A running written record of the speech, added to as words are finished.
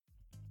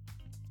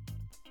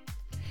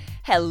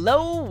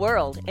Hello,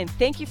 world, and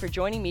thank you for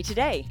joining me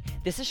today.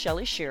 This is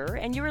Shelly Shearer,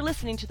 and you are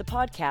listening to the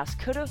podcast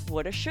Coulda,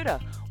 Woulda, Shoulda,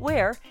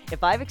 where,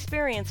 if I've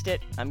experienced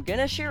it, I'm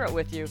gonna share it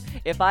with you.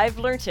 If I've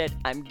learnt it,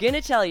 I'm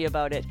gonna tell you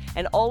about it,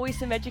 and always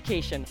some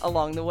education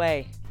along the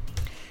way.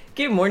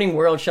 Good morning,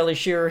 world. Shelly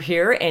Shearer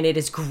here, and it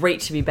is great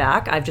to be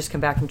back. I've just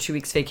come back from 2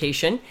 weeks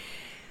vacation,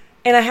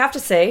 and I have to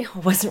say, it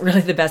wasn't really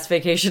the best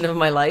vacation of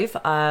my life.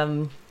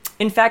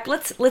 In fact,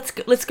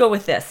 let's go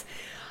with this.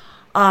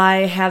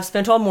 I have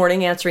spent all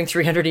morning answering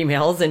 300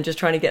 emails and just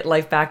trying to get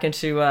life back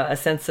into a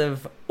sense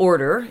of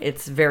order.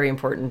 It's very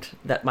important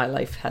that my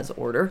life has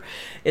order.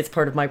 It's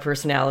part of my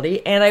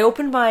personality. And I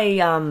opened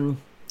my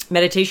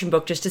meditation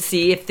book just to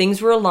see if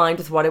things were aligned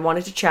with what I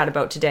wanted to chat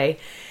about today.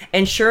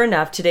 And sure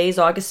enough, today's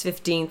August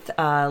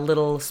 15th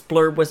little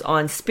splurb was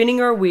on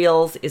spinning our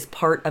wheels is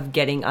part of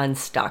getting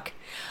unstuck.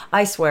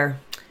 I swear,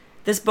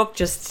 this book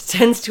just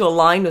tends to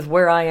align with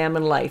where I am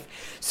in life.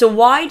 So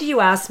why, do you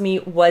ask me,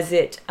 was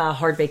it a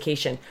hard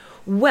vacation?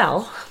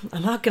 Well,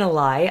 I'm not going to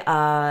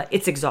lie.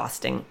 It's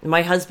exhausting.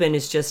 My husband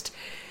is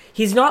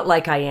he's not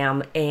like I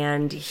am,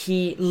 and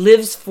he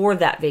lives for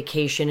that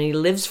vacation, and he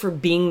lives for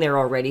being there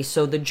already.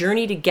 So the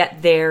journey to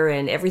get there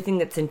and everything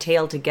that's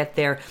entailed to get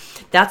there,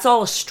 that's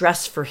all a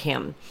stress for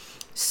him.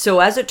 So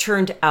as it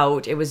turned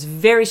out, it was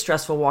very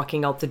stressful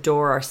walking out the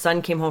door. Our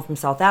son came home from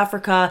South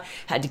Africa,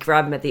 had to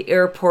grab him at the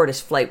airport. His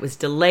flight was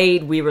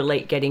delayed. We were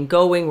late getting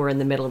going. We're in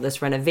the middle of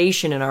this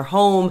renovation in our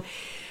home.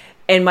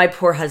 And my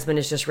poor husband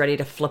is just ready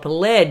to flip a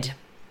lid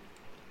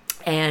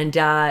and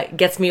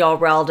gets me all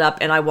riled up.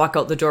 And I walk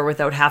out the door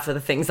without half of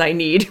the things I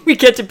need. We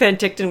get to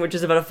Penticton, which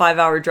is about a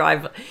 5-hour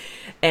drive,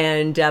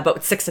 and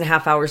about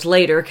 6.5 hours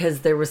later because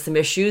there was some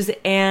issues.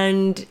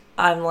 And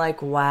I'm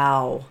like,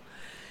 wow.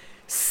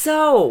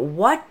 So,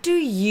 what do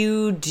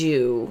you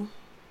do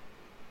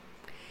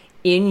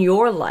in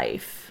your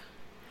life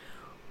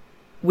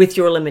with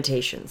your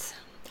limitations?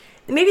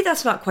 Maybe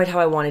that's not quite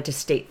how I wanted to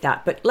state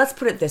that, but let's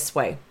put it this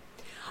way.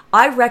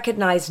 I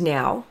recognize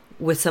now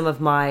with some of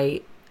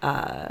my,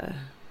 I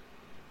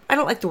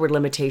don't like the word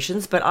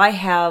limitations, but I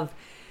have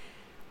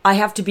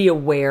to be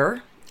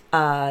aware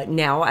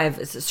now. I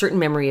have certain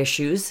memory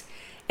issues.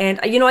 And,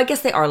 I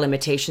guess they are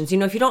limitations.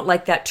 If you don't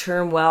like that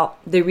term, well,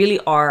 they really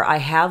are. I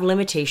have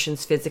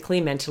limitations physically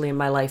and mentally in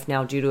my life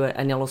now due to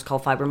an illness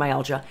called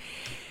fibromyalgia.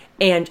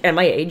 And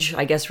my age,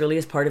 I guess, really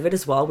is part of it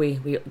as well.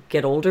 We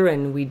get older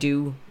and we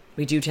do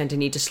tend to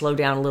need to slow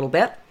down a little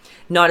bit.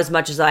 Not as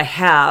much as I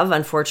have,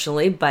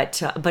 unfortunately,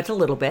 but a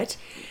little bit.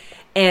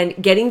 And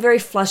getting very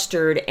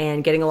flustered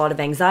and getting a lot of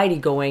anxiety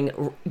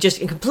going just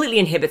completely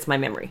inhibits my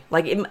memory.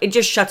 Like, it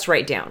just shuts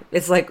right down.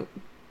 It's like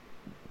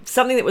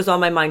something that was on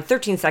my mind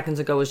 13 seconds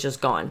ago is just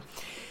gone.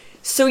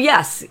 So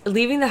yes,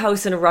 leaving the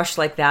house in a rush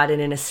like that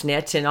and in a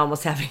snit and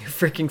almost having a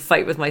freaking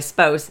fight with my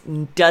spouse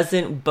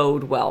doesn't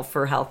bode well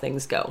for how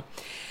things go.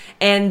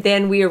 And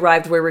then we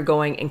arrived where we're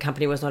going and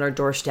company was on our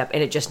doorstep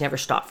and it just never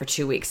stopped for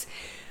 2 weeks.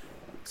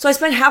 So I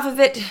spent half of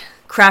it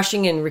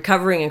crashing and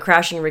recovering and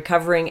crashing and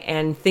recovering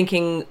and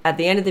thinking at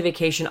the end of the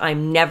vacation,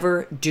 I'm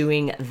never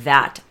doing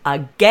that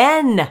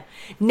again.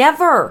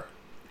 Never.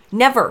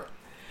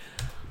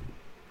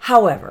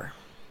 However,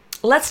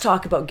 let's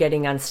talk about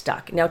getting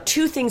unstuck. Now,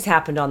 2 things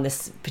happened on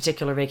this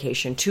particular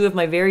vacation. 2 of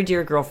my very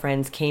dear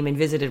girlfriends came and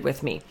visited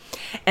with me.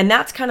 And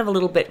that's kind of a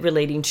little bit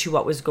relating to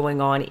what was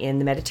going on in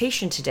the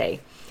meditation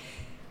today.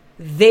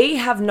 They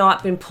have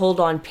not been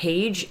pulled on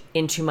page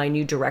into my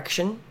new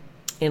direction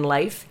in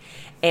life.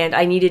 And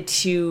I needed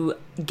to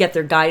get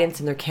their guidance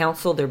and their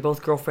counsel. They're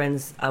both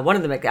girlfriends. One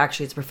of them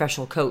actually is a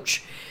professional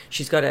coach.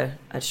 She's got a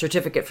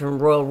certificate from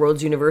Royal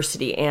Roads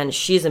University, and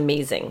she's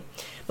amazing.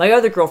 My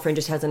other girlfriend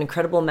just has an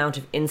incredible amount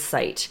of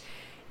insight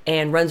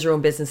and runs her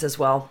own business as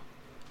well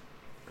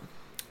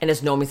and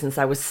has known me since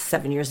I was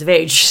 7 years of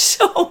age.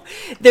 So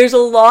there's a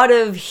lot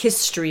of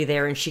history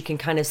there, and she can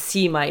kind of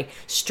see my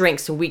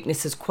strengths and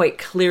weaknesses quite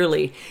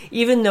clearly,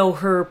 even though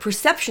her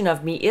perception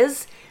of me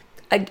is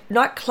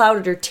not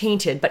clouded or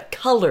tainted, but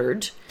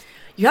colored.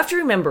 You have to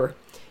remember,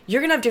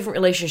 you're going to have different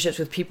relationships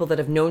with people that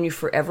have known you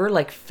forever,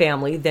 like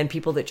family, than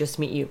people that just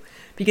meet you.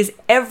 Because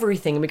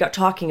everything, and we got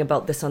talking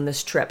about this on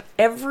this trip,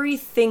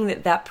 everything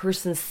that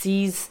person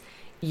sees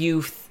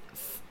you,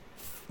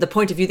 the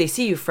point of view they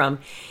see you from,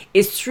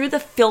 is through the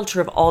filter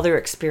of all their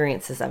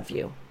experiences of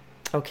you.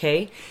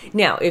 Okay?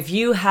 Now, if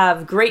you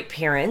have great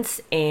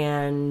parents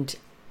and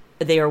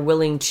they are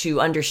willing to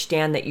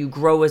understand that you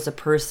grow as a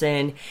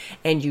person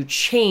and you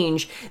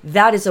change,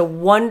 that is a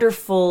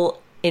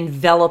wonderful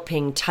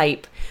enveloping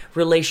type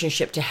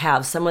relationship to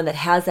have, someone that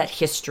has that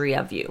history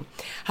of you.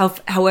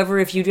 However,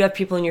 if you do have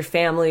people in your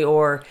family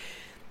or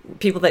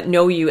people that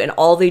know you and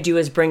all they do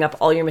is bring up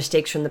all your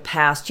mistakes from the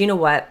past, you know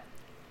what?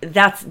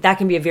 That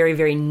can be a very,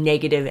 very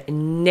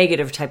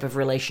negative type of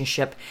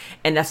relationship,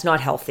 and that's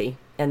not healthy.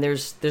 And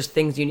there's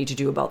things you need to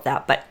do about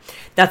that, but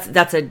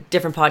that's a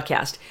different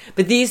podcast.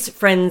 But these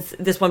friends,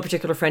 this one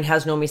particular friend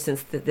has known me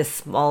since this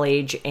small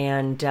age,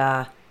 and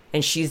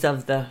and she's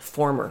of the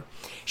former.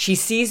 She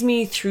sees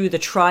me through the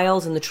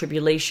trials and the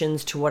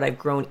tribulations to what I've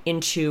grown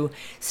into,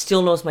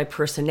 still knows my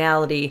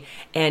personality,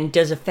 and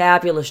does a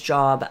fabulous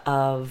job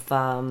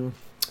of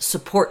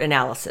support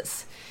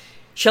analysis.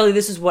 Shelley,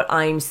 this is what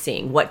I'm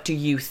seeing. What do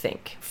you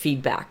think?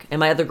 Feedback. And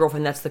my other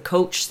girlfriend, that's the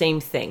coach, same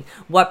thing.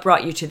 What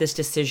brought you to this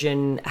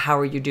decision? How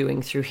are you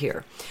doing through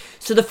here?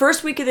 So the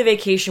first week of the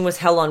vacation was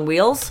hell on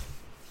wheels.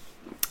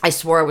 I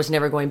swore I was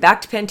never going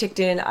back to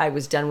Penticton. I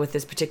was done with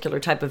this particular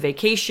type of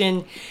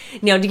vacation.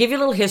 Now, to give you a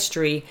little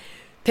history,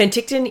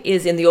 Penticton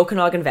is in the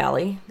Okanagan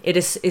Valley. It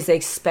is a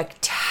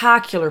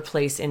spectacular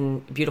place in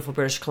beautiful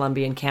British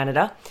Columbia in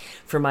Canada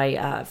for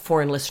my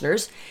foreign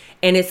listeners.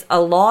 And it's a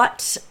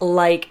lot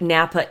like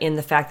Napa in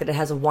the fact that it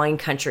has a wine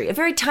country, a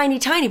very tiny,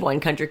 tiny wine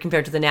country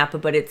compared to the Napa,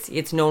 but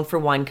it's known for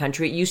wine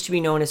country. It used to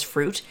be known as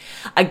fruit.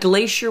 A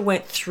glacier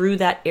went through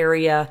that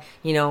area,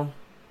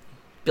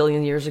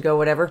 billion years ago,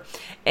 whatever,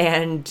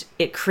 and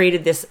it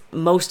created this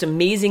most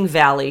amazing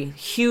valley,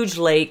 huge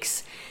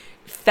lakes,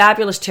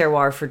 fabulous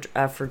terroir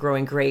for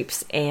growing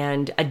grapes,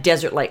 and a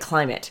desert-like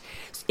climate.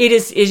 It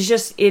is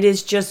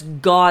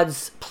just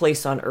God's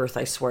place on earth,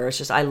 I swear.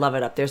 I love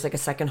it up there. It's like a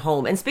second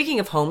home. And speaking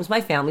of homes,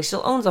 my family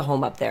still owns a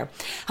home up there.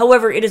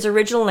 However, it is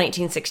original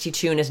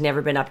 1962 and has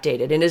never been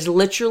updated and is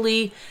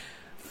literally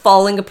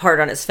falling apart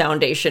on its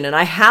foundation. And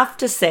I have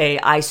to say,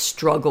 I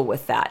struggle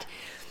with that.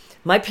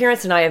 My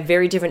parents and I have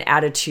very different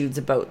attitudes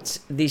about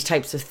these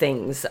types of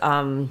things.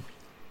 I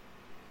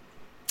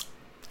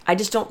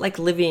just don't like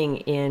living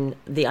in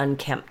the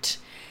unkempt.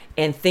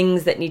 And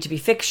things that need to be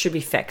fixed should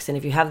be fixed. And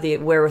if you have the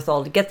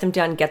wherewithal to get them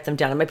done, get them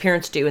done. And my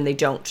parents do, and they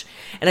don't.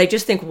 And I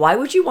just think, why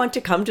would you want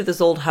to come to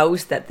this old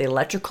house that the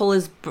electrical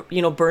is,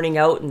 burning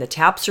out and the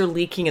taps are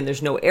leaking and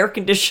there's no air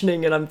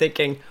conditioning? And I'm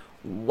thinking,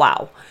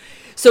 wow.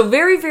 So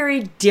very,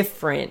 very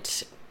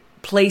different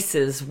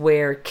places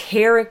where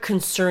care,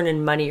 concern,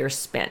 and money are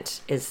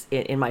spent is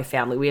in my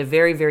family. We have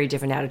very, very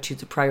different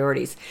attitudes of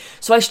priorities.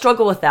 So I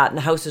struggle with that, and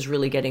the house is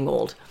really getting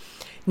old.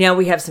 Now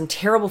we have some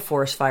terrible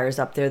forest fires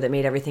up there that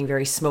made everything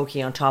very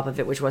smoky on top of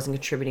it, which wasn't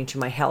contributing to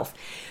my health.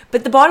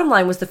 But the bottom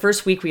line was the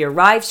first week we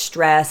arrived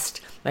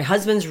stressed. My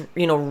husband's,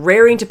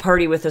 raring to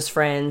party with his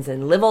friends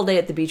and live all day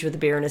at the beach with a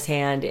beer in his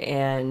hand.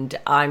 And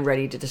I'm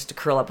ready to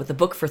curl up with a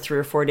book for 3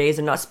 or 4 days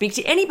and not speak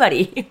to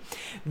anybody.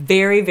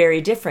 Very,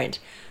 very different.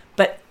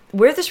 But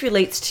where this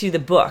relates to the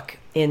book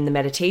in the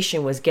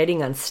meditation was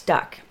getting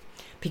unstuck.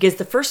 Because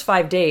the first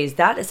 5 days,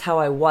 that is how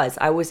I was.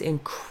 I was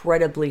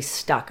incredibly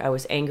stuck. I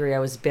was angry. I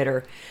was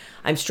bitter.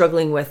 I'm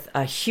struggling with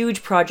a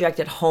huge project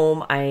at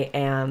home. I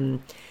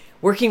am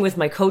working with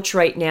my coach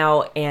right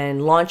now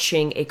and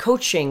launching a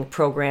coaching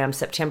program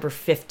September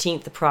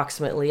 15th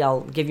approximately.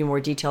 I'll give you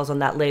more details on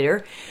that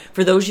later.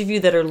 For those of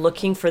you that are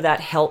looking for that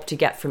help to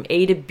get from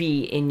A to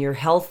B in your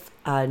health,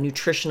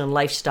 nutrition, and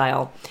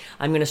lifestyle,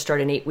 I'm going to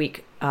start an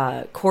 8-week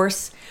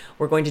course.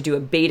 We're going to do a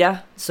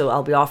beta, so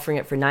I'll be offering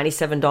it for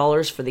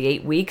 $97 for the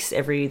 8 weeks.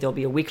 There'll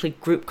be a weekly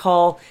group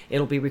call.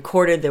 It'll be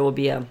recorded. There will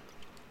be a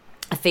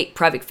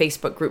private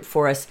Facebook group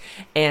for us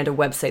and a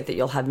website that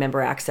you'll have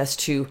member access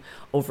to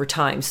over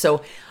time.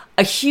 So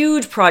a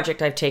huge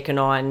project I've taken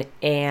on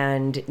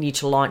and need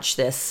to launch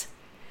this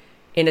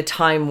in a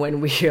time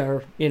when we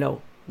are,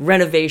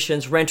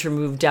 renovations, renter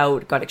moved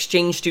out, got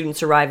exchange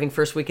students arriving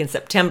first week in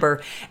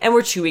September, and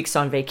we're 2 weeks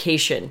on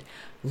vacation.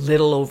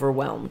 Little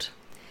overwhelmed.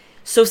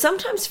 So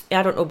sometimes,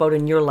 I don't know about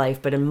in your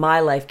life, but in my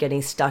life,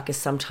 getting stuck is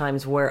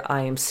sometimes where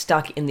I am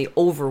stuck in the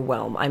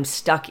overwhelm. I'm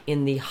stuck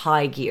in the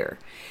high gear.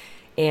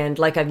 And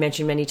like I've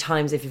mentioned many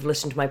times, if you've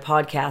listened to my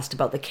podcast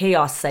about the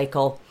chaos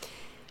cycle,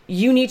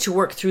 you need to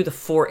work through the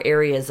 4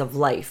 areas of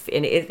life.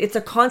 And it's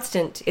a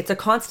constant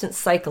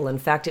cycle. In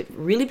fact, it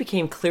really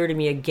became clear to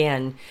me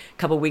again a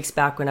couple of weeks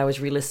back when I was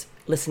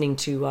listening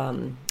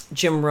to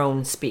Jim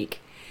Rohn speak.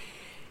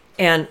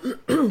 And,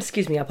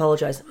 excuse me, I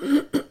apologize.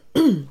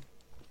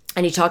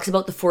 And he talks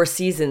about the 4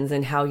 seasons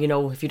and how,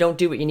 if you don't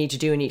do what you need to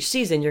do in each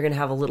season, you're going to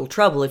have a little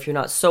trouble. If you're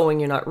not sowing,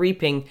 you're not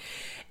reaping.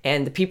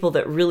 And the people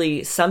that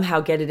really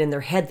somehow get it in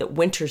their head that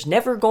winter's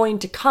never going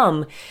to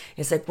come,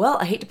 it's like, well,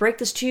 I hate to break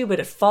this to you,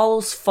 but it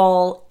follows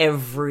fall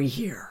every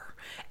year.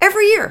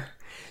 Every year.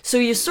 So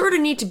you sort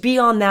of need to be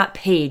on that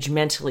page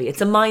mentally.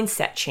 It's a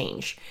mindset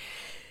change.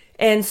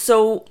 And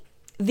so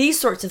these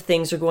sorts of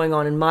things are going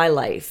on in my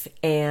life.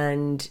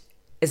 And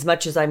as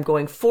much as I'm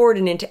going forward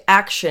and into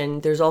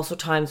action, there's also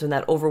times when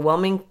that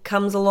overwhelming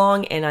comes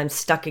along and I'm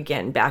stuck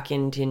again, back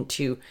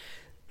into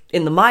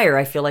in the mire.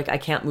 I feel like I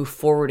can't move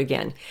forward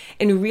again.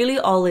 And really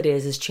all it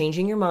is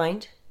changing your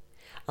mind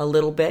a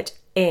little bit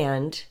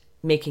and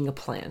making a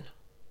plan.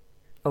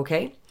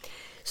 Okay?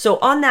 So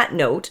on that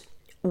note,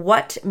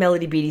 what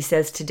Melody Beattie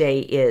says today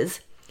is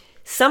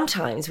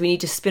sometimes we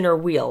need to spin our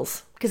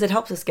wheels because it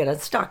helps us get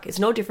unstuck. It's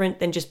no different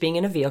than just being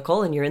in a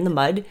vehicle and you're in the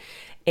mud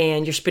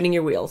and you're spinning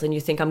your wheels and you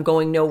think I'm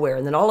going nowhere.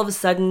 And then all of a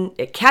sudden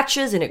it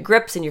catches and it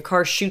grips and your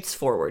car shoots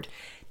forward.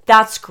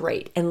 That's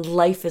great. And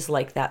life is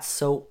like that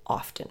so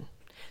often.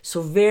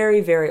 So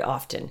very, very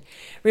often.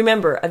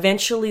 Remember,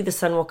 eventually the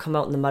sun will come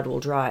out and the mud will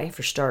dry,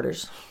 for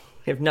starters.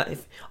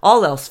 If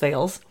all else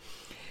fails.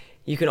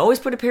 You can always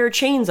put a pair of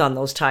chains on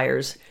those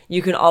tires.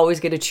 You can always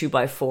get a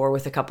 2x4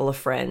 with a couple of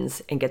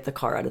friends and get the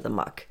car out of the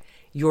muck.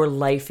 Your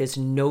life is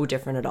no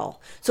different at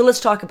all. So let's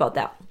talk about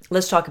that.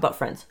 Let's talk about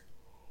friends.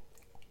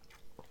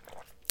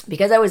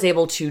 Because I was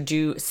able to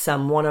do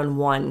some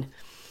one-on-one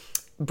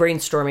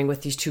brainstorming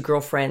with these two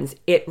girlfriends,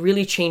 it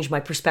really changed my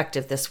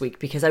perspective this week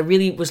because I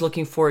really was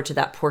looking forward to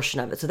that portion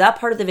of it. So that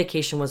part of the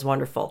vacation was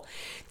wonderful.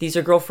 These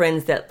are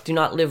girlfriends that do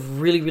not live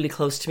really, really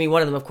close to me.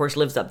 One of them, of course,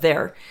 lives up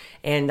there,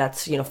 and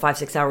that's,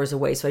 5-6 hours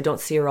away, so I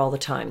don't see her all the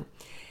time.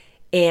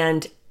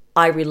 And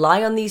I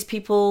rely on these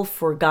people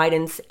for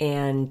guidance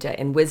and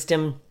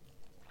wisdom,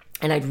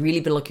 and I'd really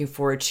been looking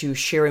forward to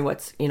sharing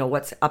what's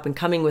up and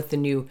coming with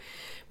the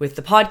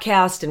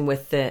podcast and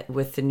with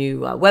the new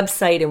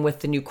website and with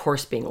the new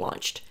course being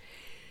launched.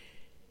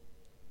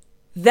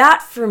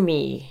 That for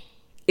me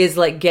is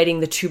like getting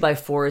the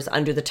 2x4s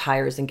under the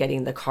tires and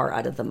getting the car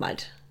out of the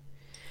mud.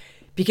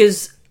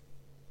 Because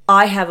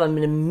I have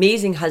an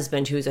amazing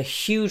husband who is a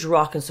huge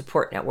rock and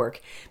support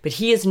network, but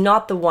he is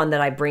not the one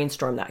that I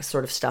brainstorm that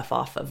sort of stuff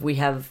off of.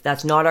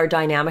 That's not our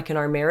dynamic in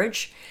our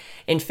marriage.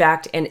 In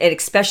fact, and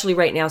especially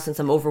right now, since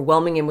I'm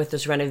overwhelming him with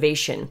this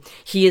renovation,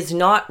 he is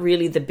not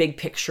really the big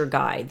picture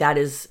guy. That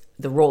is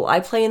the role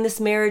I play in this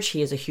marriage.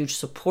 He is a huge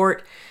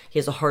support. He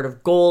has a heart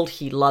of gold.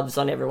 He loves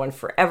on everyone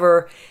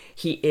forever.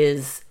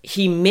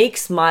 He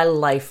makes my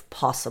life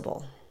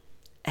possible,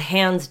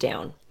 hands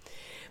down.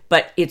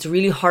 But it's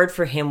really hard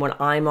for him when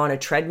I'm on a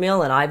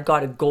treadmill and I've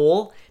got a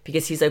goal,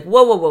 because he's like,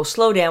 whoa,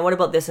 slow down. What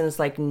about this? And it's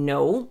like,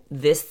 no,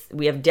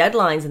 we have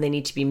deadlines and they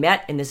need to be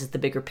met. And this is the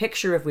bigger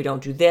picture. If we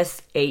don't do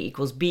this, A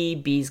equals B,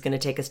 B is going to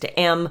take us to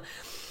M.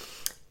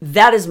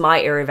 That is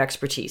my area of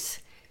expertise.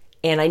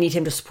 And I need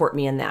him to support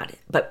me in that.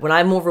 But when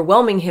I'm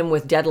overwhelming him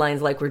with deadlines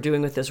like we're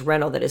doing with this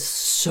reno that is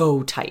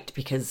so tight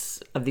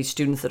because of these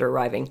students that are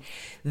arriving,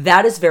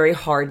 that is very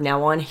hard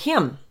now on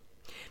him.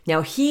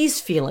 Now he's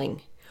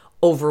feeling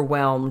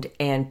overwhelmed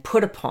and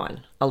put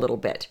upon a little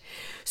bit.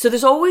 So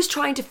there's always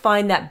trying to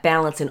find that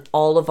balance in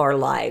all of our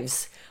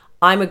lives.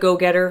 I'm a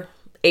go-getter,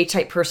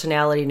 A-type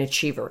personality, and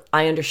achiever.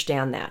 I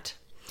understand that.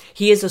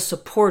 He is a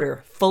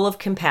supporter, full of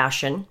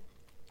compassion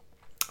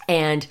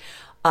and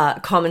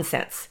common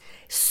sense.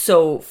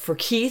 So for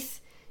Keith,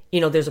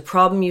 there's a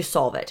problem, you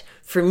solve it.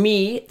 For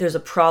me, there's a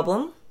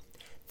problem.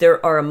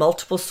 There are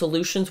multiple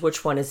solutions.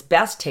 Which one is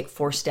best? Take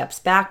 4 steps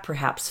back,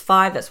 perhaps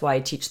 5. That's why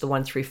I teach the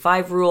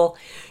 1-3-5 rule.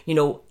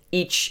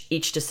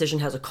 Each decision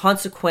has a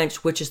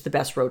consequence, which is the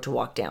best road to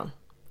walk down.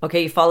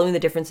 Okay, you following the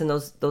difference in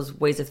those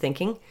ways of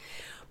thinking?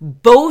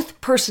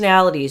 Both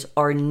personalities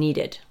are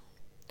needed.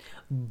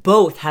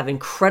 Both have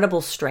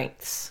incredible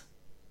strengths.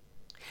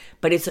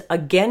 But it's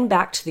again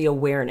back to the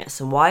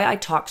awareness, and why I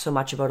talk so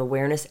much about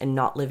awareness and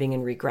not living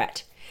in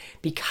regret.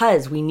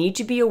 Because we need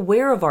to be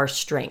aware of our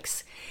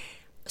strengths.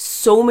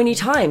 So many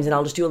times, and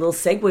I'll just do a little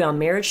segue on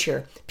marriage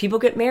here. People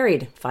get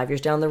married 5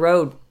 years down the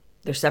road.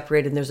 They're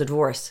separated and there's a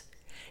divorce.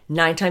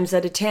 9 times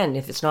out of 10,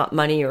 if it's not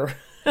money or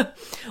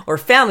or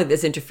family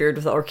that's interfered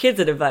with, or kids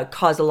that have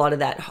caused a lot of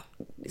that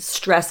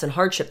stress and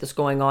hardship that's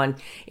going on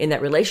in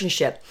that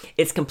relationship,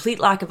 it's complete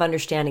lack of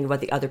understanding of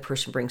what the other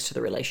person brings to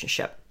the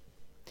relationship.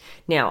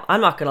 Now,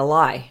 I'm not going to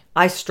lie.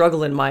 I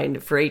struggle in mine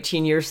for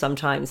 18 years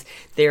sometimes.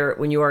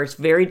 When you are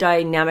very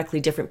dynamically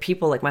different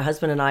people, like my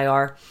husband and I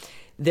are,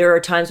 there are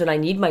times when I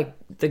need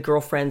the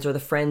girlfriends or the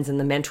friends and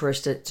the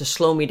mentors to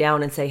slow me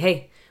down and say,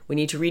 hey, we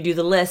need to redo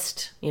the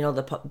list,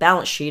 the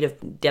balance sheet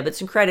of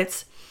debits and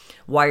credits.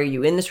 Why are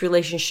you in this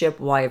relationship?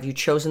 Why have you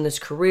chosen this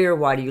career?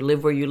 Why do you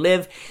live where you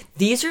live?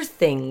 These are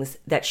things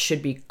that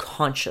should be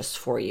conscious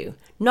for you,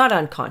 not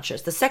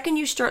unconscious. The second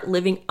you start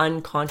living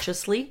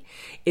unconsciously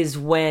is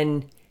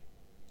when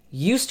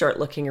you start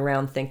looking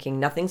around thinking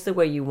nothing's the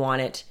way you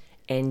want it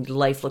and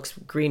life looks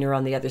greener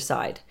on the other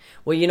side.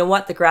 Well, you know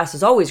what? The grass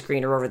is always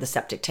greener over the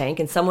septic tank,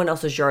 and someone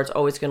else's yard's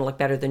always going to look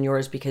better than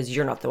yours because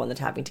you're not the one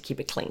that's having to keep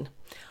it clean.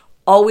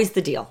 Always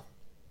the deal.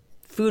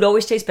 Food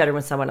always tastes better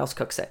when someone else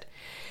cooks it.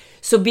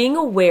 So being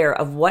aware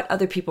of what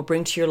other people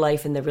bring to your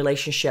life in the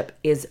relationship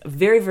is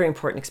very, very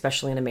important,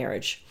 especially in a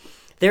marriage.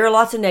 There are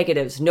lots of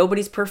negatives.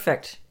 Nobody's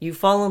perfect. You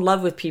fall in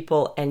love with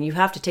people and you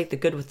have to take the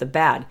good with the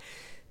bad.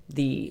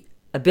 The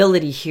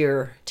ability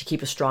here to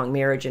keep a strong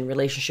marriage and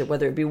relationship,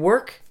 whether it be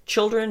work,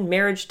 children,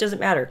 marriage, doesn't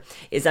matter,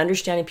 is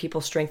understanding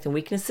people's strengths and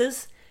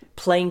weaknesses,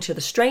 playing to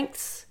the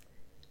strengths,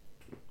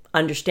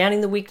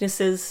 understanding the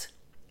weaknesses,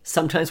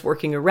 sometimes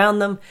working around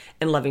them,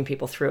 and loving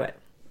people through it.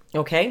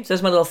 Okay, so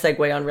there's my little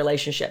segue on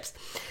relationships.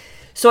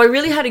 So I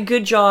really had a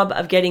good job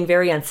of getting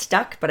very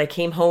unstuck, but I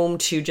came home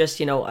to just,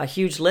 a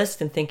huge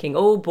list and thinking,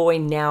 oh boy,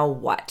 now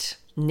what?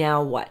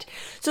 Now what?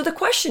 So the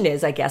question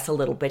is, I guess, a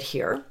little bit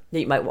here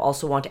that you might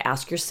also want to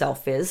ask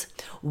yourself is,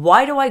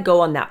 why do I go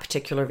on that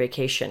particular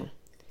vacation?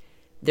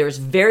 There's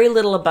very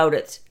little about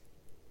it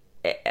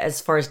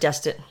as far as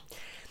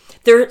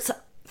There's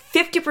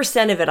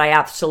 50% of it I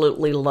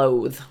absolutely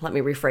loathe. Let me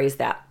rephrase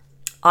that.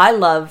 I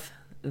love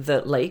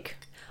the lake.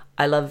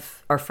 I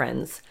love our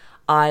friends.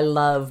 I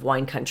love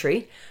wine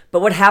country.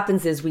 But what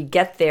happens is we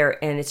get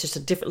there and it's just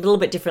a little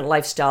bit different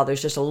lifestyle.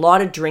 There's just a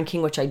lot of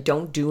drinking, which I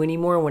don't do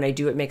anymore. When I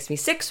do, it makes me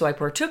sick. So I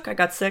partook. I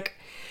got sick.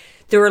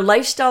 There are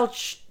lifestyle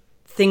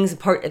things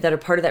that are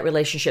part of that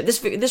relationship.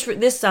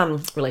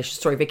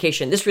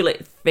 Vacation.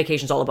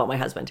 Vacation is all about my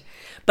husband,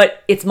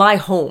 but it's my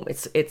home.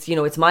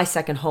 It's my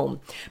second home.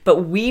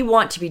 But we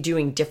want to be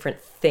doing different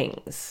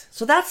things.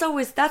 So that's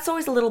always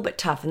a little bit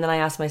tough. And then I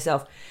ask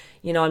myself,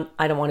 I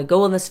don't want to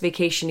go on this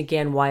vacation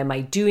again. Why am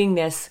I doing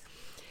this?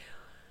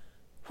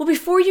 Well,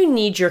 before you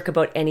knee jerk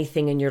about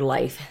anything in your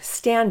life,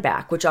 stand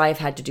back, which I've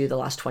had to do the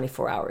last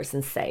 24 hours,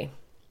 and say,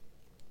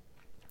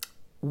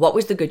 what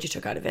was the good you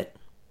took out of it?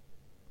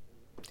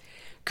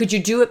 Could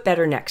you do it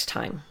better next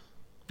time?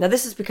 Now,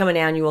 this has become an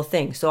annual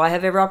thing, so I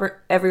have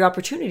every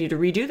opportunity to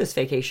redo this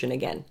vacation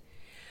again.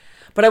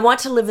 But I want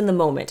to live in the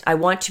moment. I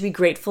want to be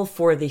grateful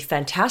for the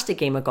fantastic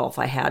game of golf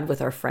I had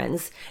with our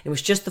friends. It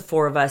was just the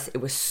four of us. It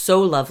was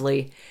so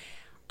lovely.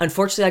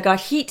 Unfortunately, I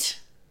got heat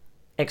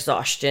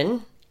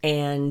exhaustion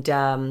and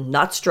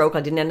not stroke.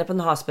 I didn't end up in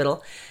the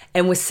hospital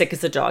and was sick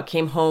as a dog.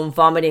 Came home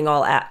vomiting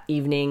all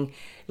evening.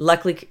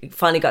 Luckily,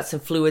 finally got some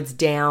fluids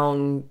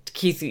down.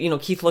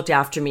 Keith looked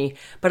after me,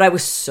 but I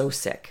was so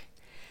sick.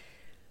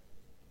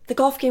 The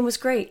golf game was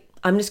great.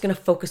 I'm just going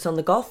to focus on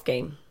the golf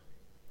game.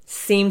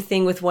 Same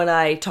thing with when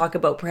I talk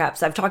about,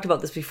 perhaps I've talked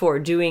about this before,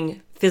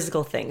 doing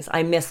physical things.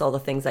 I miss all the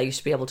things I used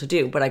to be able to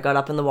do, but I got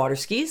up on the water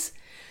skis,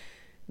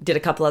 did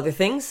a couple other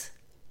things,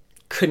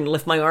 couldn't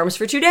lift my arms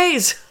for 2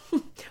 days.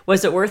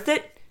 Was it worth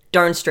it?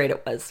 Darn straight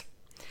it was.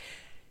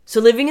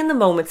 So living in the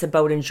moment's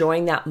about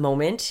enjoying that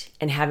moment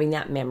and having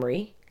that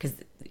memory, because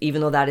even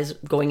though that is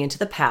going into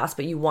the past,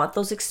 but you want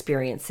those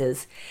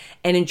experiences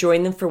and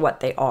enjoying them for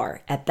what they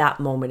are at that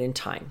moment in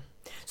time.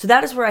 So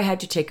that is where I had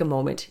to take a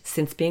moment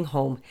since being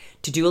home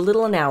to do a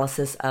little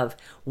analysis of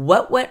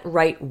what went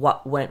right,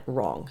 what went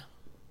wrong.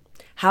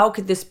 How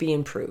could this be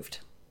improved?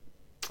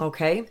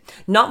 Okay.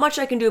 Not much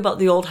I can do about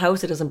the old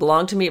house. It doesn't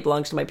belong to me. It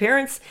belongs to my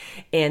parents,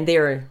 and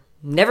they're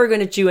never going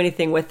to do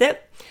anything with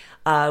it.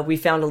 We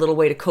found a little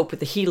way to cope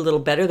with the heat a little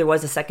better. There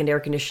was a second air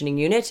conditioning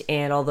unit,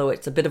 and although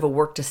it's a bit of a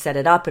work to set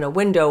it up in a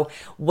window,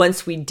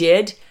 once we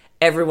did,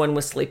 everyone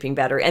was sleeping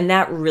better. And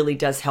that really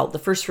does help. The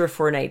first 3 or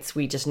 4 nights,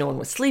 no one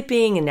was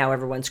sleeping, and now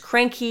everyone's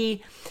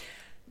cranky.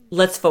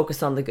 Let's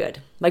focus on the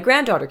good. My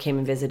granddaughter came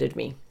and visited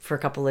me for a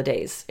couple of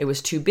days. It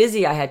was too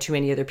busy. I had too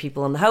many other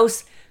people in the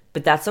house,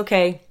 but that's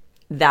okay.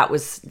 That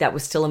was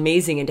still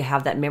amazing. And to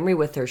have that memory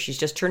with her, she's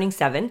just turning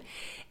 7,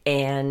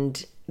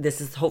 and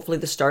this is hopefully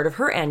the start of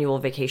her annual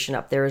vacation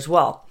up there as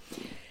well.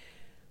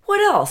 What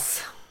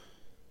else?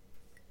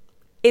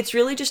 It's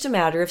really just a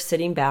matter of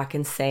sitting back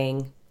and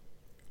saying,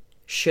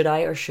 should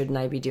I or shouldn't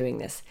I be doing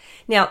this?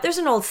 Now, there's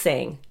an old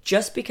saying,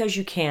 just because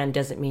you can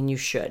doesn't mean you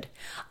should.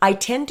 I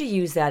tend to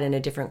use that in a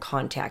different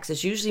context.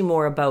 It's usually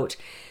more about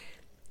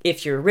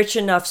if you're rich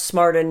enough,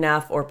 smart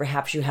enough, or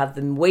perhaps you have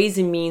the ways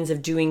and means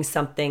of doing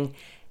something,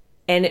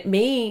 and it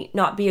may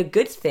not be a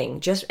good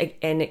thing.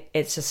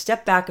 It's a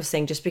step back of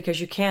saying just because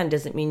you can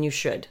doesn't mean you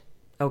should.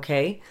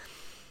 Okay?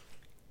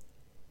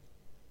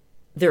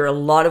 There are a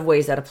lot of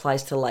ways that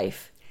applies to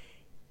life.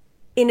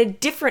 In a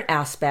different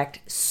aspect,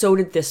 so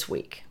did this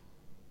week.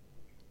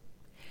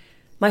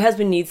 My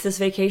husband needs this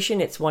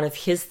vacation. It's one of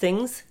his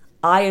things.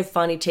 I have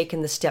finally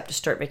taken the step to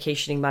start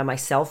vacationing by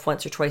myself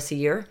once or twice a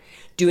year,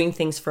 doing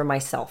things for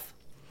myself.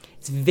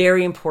 It's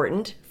very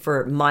important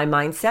for my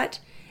mindset.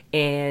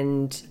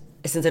 And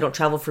since I don't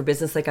travel for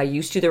business like I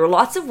used to, there were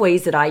lots of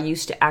ways that I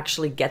used to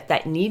actually get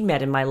that need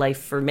met in my life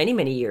for many,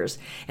 many years.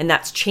 And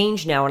that's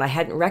changed now. And I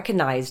hadn't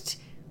recognized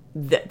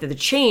that the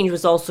change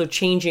was also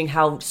changing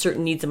how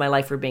certain needs in my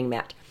life were being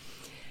met.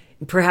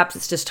 Perhaps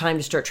it's just time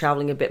to start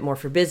traveling a bit more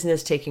for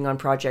business, taking on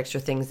projects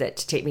or things that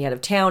take me out of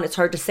town. It's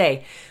hard to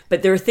say.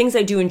 But there are things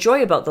I do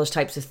enjoy about those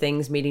types of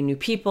things, meeting new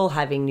people,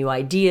 having new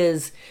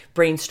ideas,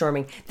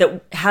 brainstorming,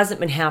 that hasn't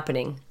been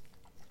happening.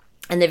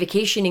 And the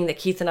vacationing that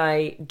Keith and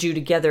I do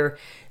together,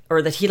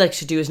 or that he likes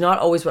to do, is not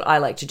always what I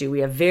like to do. We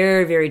have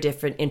very, very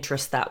different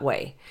interests that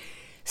way.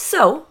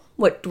 So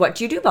what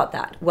do you do about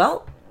that?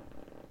 Well,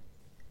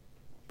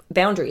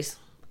 boundaries.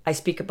 I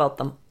speak about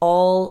them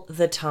all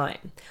the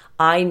time.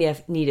 I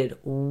needed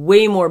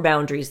way more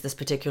boundaries this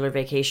particular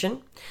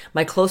vacation.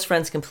 My close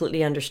friends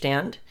completely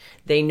understand.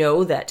 They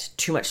know that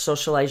too much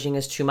socializing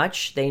is too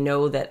much. They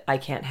know that I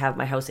can't have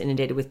my house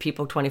inundated with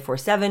people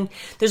 24/7.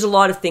 There's a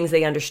lot of things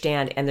they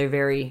understand, and they're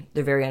very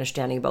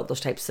understanding about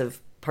those types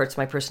of parts of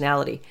my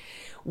personality.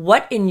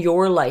 What in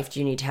your life do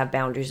you need to have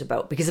boundaries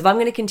about? Because if I'm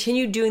going to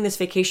continue doing this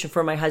vacation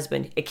for my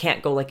husband, it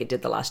can't go like it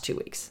did the last 2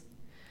 weeks.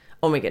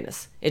 Oh my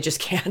goodness, it just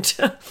can't.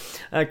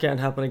 That can't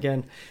happen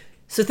again.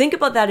 So think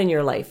about that in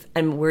your life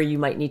and where you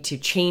might need to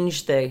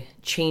change the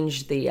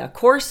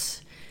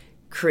course,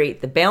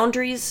 create the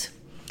boundaries,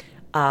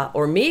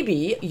 or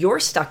maybe you're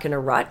stuck in a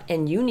rut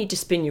and you need to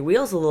spin your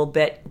wheels a little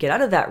bit, get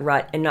out of that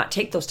rut and not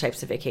take those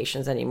types of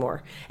vacations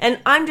anymore. And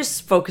I'm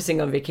just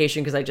focusing on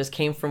vacation because I just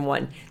came from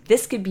one.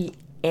 This could be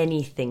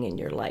anything in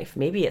your life.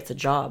 Maybe it's a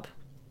job.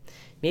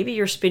 Maybe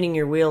you're spinning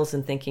your wheels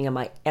and thinking, am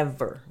I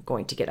ever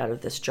going to get out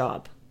of this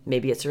job?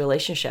 Maybe it's a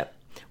relationship,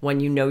 one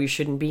you know you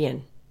shouldn't be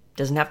in.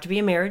 Doesn't have to be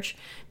a marriage.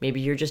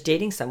 Maybe you're just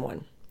dating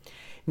someone.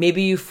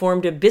 Maybe you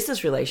formed a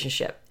business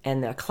relationship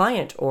and a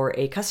client or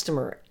a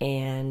customer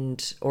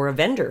or a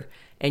vendor,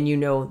 and you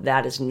know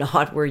that is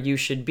not where you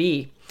should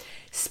be.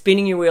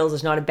 Spinning your wheels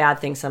is not a bad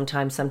thing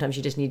sometimes. Sometimes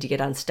you just need to get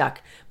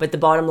unstuck. But the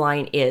bottom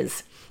line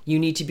is you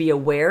need to be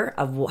aware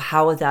of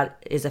how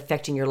that is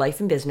affecting your life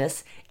and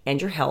business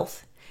and your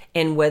health,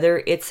 and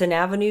whether it's an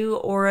avenue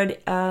or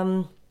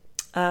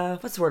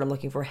what's the word I'm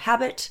looking for?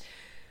 Habit,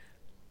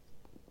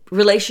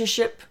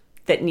 relationship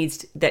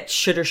that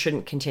should or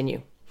shouldn't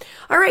continue.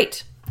 All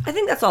right. I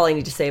think that's all I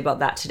need to say about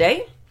that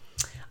today.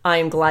 I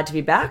am glad to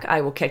be back. I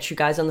will catch you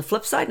guys on the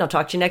flip side, and I'll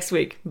talk to you next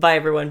week. Bye,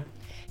 everyone.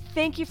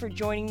 Thank you for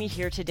joining me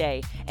here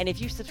today. And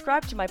if you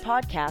subscribe to my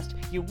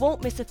podcast, you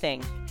won't miss a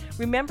thing.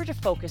 Remember to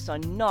focus on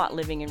not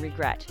living in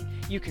regret.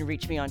 You can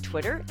reach me on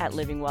Twitter at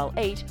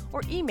livingwell8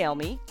 or email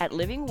me at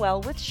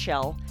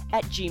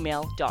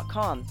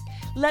livingwellwithshell@gmail.com.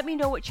 Let me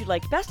know what you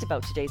liked best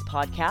about today's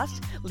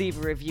podcast. Leave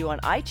a review on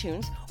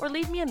iTunes or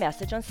leave me a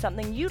message on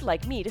something you'd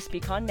like me to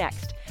speak on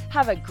next.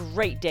 Have a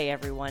great day,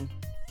 everyone.